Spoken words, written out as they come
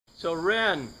So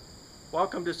Ren,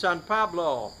 welcome to San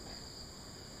Pablo.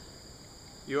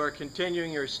 You are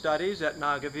continuing your studies at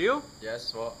Nagaview.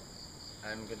 Yes, well,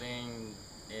 I'm getting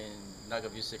in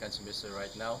Nagaview second semester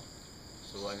right now.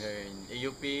 So I'm here in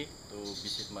AUP to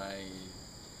visit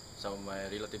some of my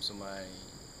relatives of my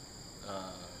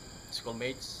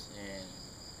schoolmates, and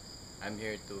I'm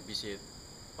here to visit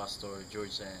Pastor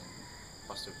George and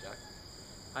Pastor Jack.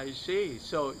 I see.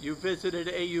 So you visited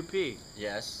AUP,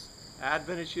 Yes,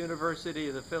 Adventist University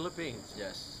of the Philippines.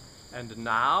 yes, And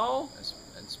now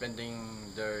and spending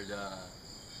there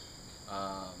the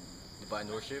um, divine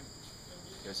worship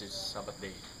because it's Sabbath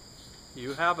day.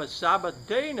 you have a Sabbath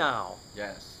day now.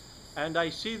 Yes. And I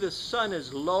see the sun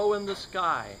is low in the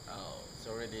sky. Oh, it's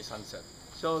already sunset.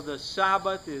 So the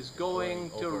Sabbath is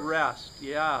going to over. rest.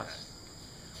 Yes.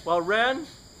 Yes. Well, Ren,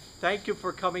 thank you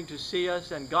for coming to see us,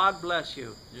 and God bless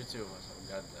you. You too.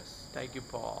 God bless. Thank you,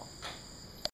 Paul.